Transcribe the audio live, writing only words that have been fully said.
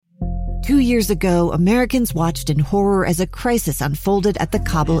2 years ago, Americans watched in horror as a crisis unfolded at the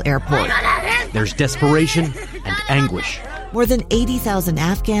Kabul airport. There's desperation and anguish. More than 80,000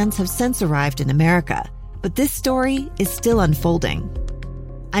 Afghans have since arrived in America, but this story is still unfolding.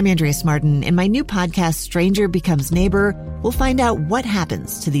 I'm Andrea Martin. In my new podcast, Stranger Becomes Neighbor, we'll find out what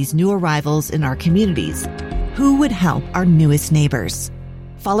happens to these new arrivals in our communities. Who would help our newest neighbors?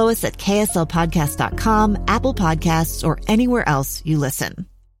 Follow us at kslpodcast.com, Apple Podcasts, or anywhere else you listen.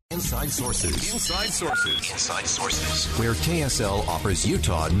 Inside Sources. Where KSL offers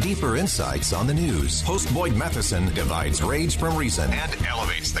Utah deeper insights on the news. Host Boyd Matheson divides rage from reason and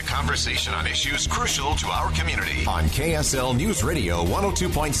elevates the conversation on issues crucial to our community. On KSL News Radio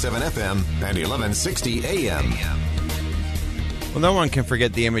 102.7 FM and 1160 AM. Well, no one can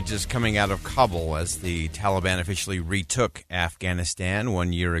forget the images coming out of Kabul as the Taliban officially retook Afghanistan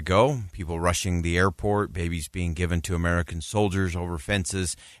 1 year ago. People rushing the airport, babies being given to American soldiers over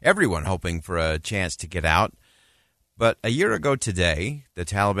fences, everyone hoping for a chance to get out. But a year ago today, the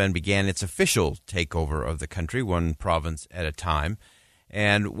Taliban began its official takeover of the country, one province at a time.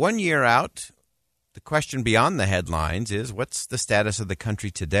 And 1 year out, the question beyond the headlines is, what's the status of the country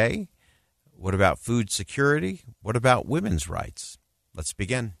today? What about food security? What about women's rights? Let's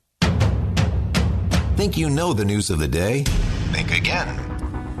begin. Think you know the news of the day? Think again.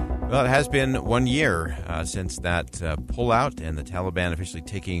 Well, it has been 1 year since that pullout and the Taliban officially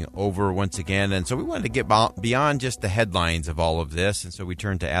taking over once again. And so we wanted to get beyond just the headlines of all of this. And so we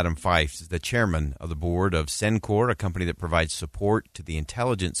turned to Adam Fife, the chairman of the board of CENTCOR, a company that provides support to the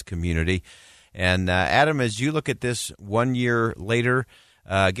intelligence community. And Adam, as you look at this 1 year later,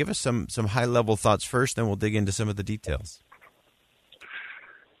 give us some high-level thoughts first, then we'll dig into some of the details.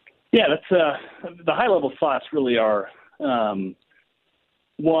 Yeah, that's the high-level thoughts really are,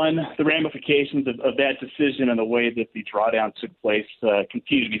 one, the ramifications of that decision and the way that the drawdown took place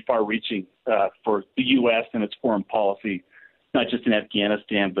continue to be far-reaching for the U.S. and its foreign policy, not just in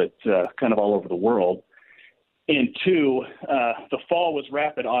Afghanistan, but kind of all over the world. And two, the fall was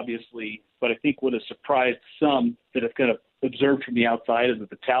rapid, obviously, but I think what has surprised some that have kind of observed from the outside is that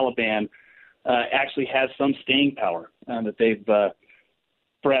the Taliban actually has some staying power, that they've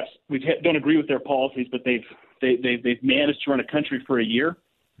perhaps we don't agree with their policies, but they've managed to run a country for a year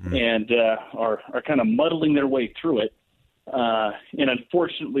and are kind of muddling their way through it. And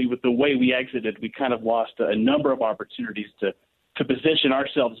unfortunately, with the way we exited, we kind of lost a number of opportunities to position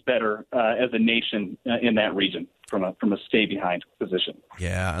ourselves better as a nation in that region from a stay-behind position.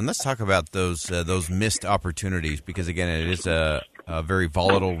 Yeah, and let's talk about those missed opportunities because, again, it is a very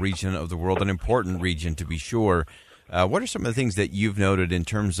volatile region of the world, an important region to be sure. What are some of the things that you've noted in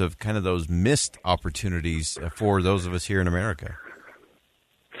terms of kind of those missed opportunities for those of us here in America?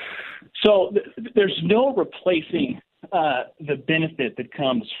 So there's no replacing the benefit that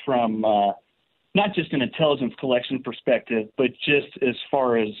comes from not just an intelligence collection perspective, but just as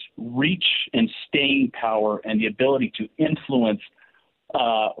far as reach and staying power and the ability to influence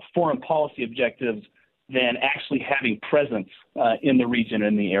foreign policy objectives than actually having presence in the region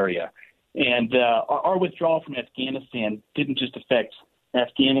and the area. And our withdrawal from Afghanistan didn't just affect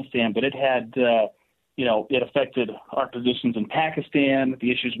Afghanistan, but it had, it affected our positions in Pakistan, the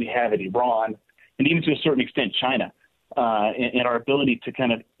issues we have in Iran, and even to a certain extent China. And our ability to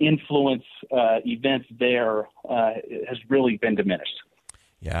kind of influence events there has really been diminished.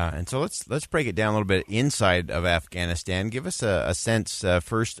 Yeah, and so let's break it down a little bit inside of Afghanistan. Give us a sense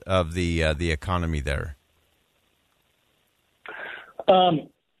first of the economy there. The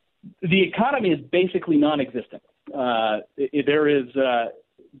economy is basically non-existent.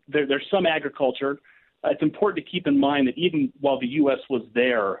 There's some agriculture. It's important to keep in mind that even while the U.S. was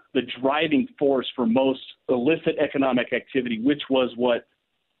there, the driving force for most illicit economic activity, which was what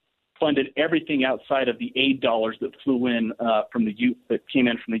funded everything outside of the aid dollars that flew in that came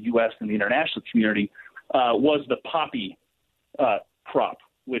in from the U.S. and the international community, was the poppy crop,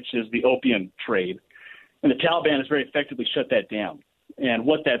 which is the opium trade. And the Taliban has very effectively shut that down. And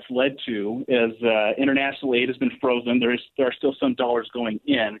what that's led to is international aid has been frozen. There are still some dollars going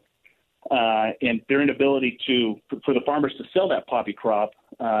in. And their inability for the farmers to sell that poppy crop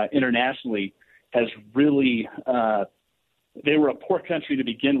internationally has really they were a poor country to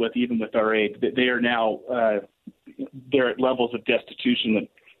begin with, even with our aid. They are now they're at levels of destitution that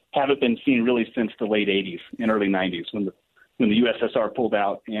haven't been seen really since the late 80s and early 90s when the USSR pulled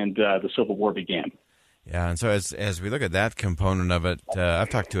out and the Civil War began. Yeah, and so as we look at that component of it, I've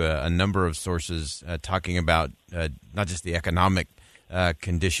talked to a number of sources talking about not just the economic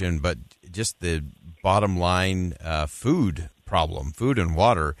condition, but just the bottom line food problem, food and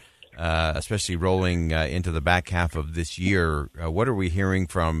water. especially rolling into the back half of this year. What are we hearing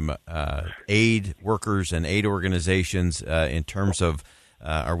from aid workers and aid organizations in terms of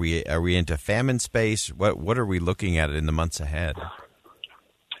are we into famine space? What are we looking at in the months ahead?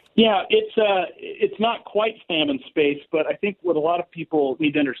 Yeah, it's not quite famine space, but I think what a lot of people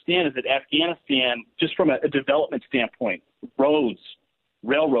need to understand is that Afghanistan, just from a development standpoint, roads,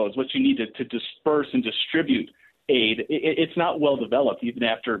 railroads, what you need to disperse and distribute aid, it's not well developed even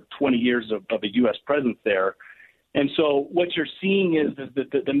after 20 years of a U.S. presence there. And so what you're seeing is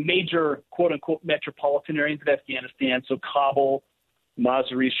that the major quote-unquote metropolitan areas of Afghanistan, so Kabul,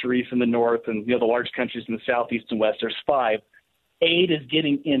 Mazar-e-Sharif in the north, and the large countries in the southeast and west, there's 5. Aid is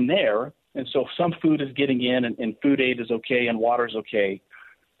getting in there, and so some food is getting in, and food aid is okay, and water is okay.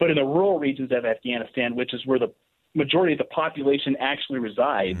 But in the rural regions of Afghanistan, which is where the majority of the population actually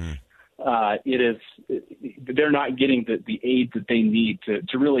resides, they're not getting the aid that they need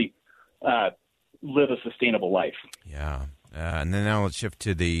to really live a sustainable life. Yeah. And then now let's shift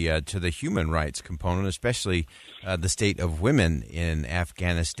to the human rights component, especially the state of women in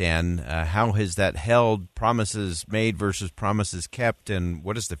Afghanistan. How has that held? Promises made versus promises kept, and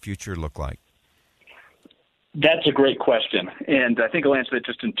what does the future look like? That's a great question, and I think I'll answer that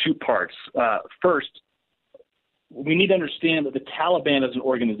just in 2 parts. First, we need to understand that the Taliban as an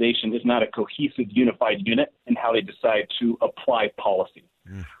organization is not a cohesive, unified unit in how they decide to apply policy.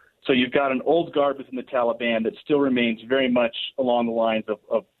 So you've got an old guard within the Taliban that still remains very much along the lines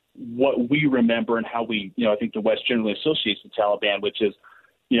of what we remember and how we, I think the West generally associates the Taliban, which is,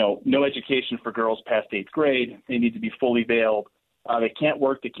 no education for girls past 8th grade. They need to be fully veiled. They can't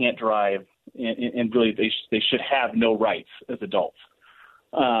work. They can't drive. And really they should have no rights as adults.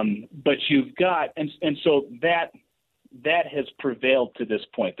 But you've got, and so that has prevailed to this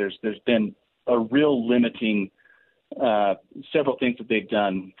point. There's been a real limiting several things that they've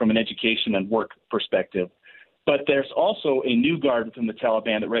done from an education and work perspective. But there's also a new guard within the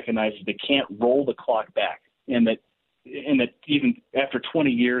Taliban that recognizes they can't roll the clock back, and that even after 20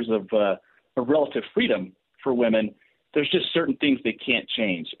 years of relative freedom for women, there's just certain things they can't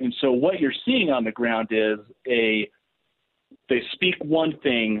change. And so what you're seeing on the ground is they speak one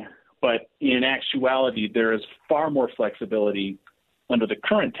thing, but in actuality, there is far more flexibility under the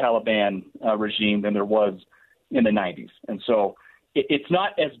current Taliban regime than there was in the 90s. And so it's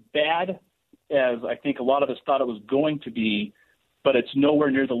not as bad as I think a lot of us thought it was going to be, but it's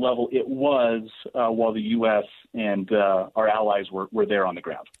nowhere near the level it was while the U.S. and our allies were there on the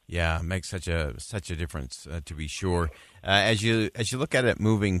ground. Yeah, it makes such a difference, to be sure. As you look at it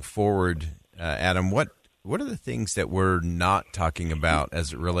moving forward, Adam, what are the things that we're not talking about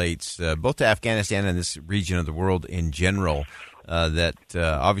as it relates both to Afghanistan and this region of the world in general, that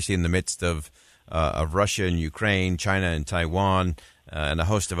obviously in the midst of Russia and Ukraine, China and Taiwan, and a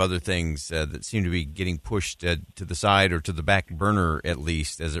host of other things that seem to be getting pushed to the side or to the back burner, at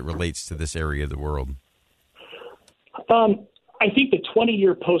least, as it relates to this area of the world? I think the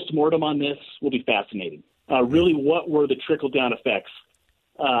 20-year postmortem on this will be fascinating. Really, what were the trickle-down effects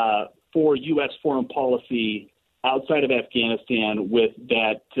for U.S. foreign policy outside of Afghanistan with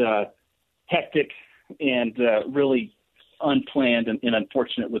that hectic and really unplanned and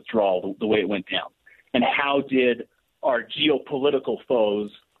unfortunate withdrawal, the way it went down? And how did our geopolitical foes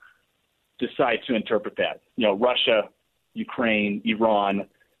decide to interpret that? Russia, Ukraine, Iran,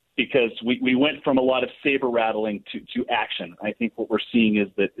 because we went from a lot of saber rattling to action. I think what we're seeing is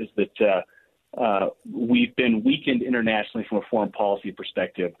that we've been weakened internationally from a foreign policy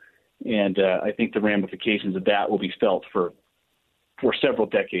perspective, and I think the ramifications of that will be felt for several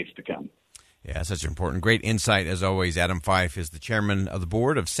decades to come. Yeah, such an important, great insight as always. Adam Fife is the chairman of the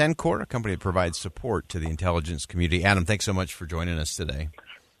board of CENTCOR, a company that provides support to the intelligence community. Adam, thanks so much for joining us today.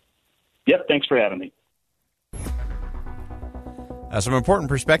 Yep, thanks for having me. Some important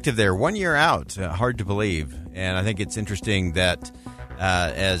perspective there. 1 year out, hard to believe. And I think it's interesting that,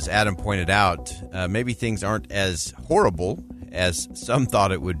 as Adam pointed out, maybe things aren't as horrible as some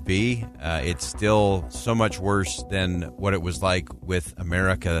thought it would be. It's still so much worse than what it was like with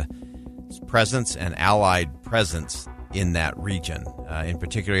America's presence and allied presence in that region, in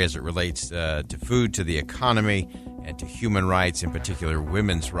particular as it relates to food, to the economy, and to human rights, in particular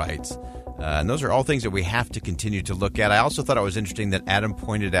women's rights. And those are all things that we have to continue to look at. I also thought it was interesting that Adam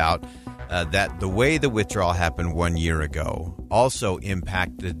pointed out that the way the withdrawal happened 1 year ago also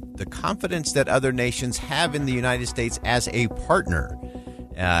impacted the confidence that other nations have in the United States as a partner.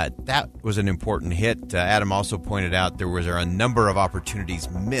 That was an important hit. Adam also pointed out there was a number of opportunities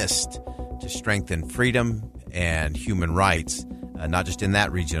missed to strengthen freedom and human rights, not just in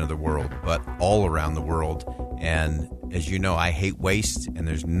that region of the world, but all around the world. And as you know, I hate waste, and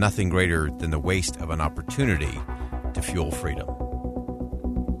there's nothing greater than the waste of an opportunity to fuel freedom.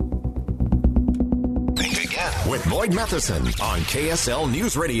 Think Again with Boyd Matheson on KSL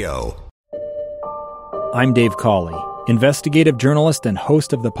News Radio. I'm Dave Cawley, investigative journalist and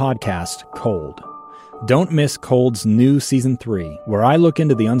host of the podcast Cold. Don't miss Cold's new Season 3, where I look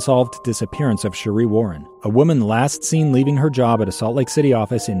into the unsolved disappearance of Cherie Warren, a woman last seen leaving her job at a Salt Lake City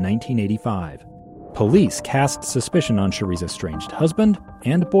office in 1985. Police cast suspicion on Cherie's estranged husband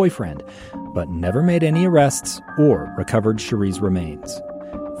and boyfriend, but never made any arrests or recovered Cherie's remains.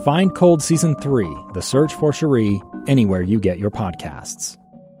 Find Cold Season 3, The Search for Cherie, anywhere you get your podcasts.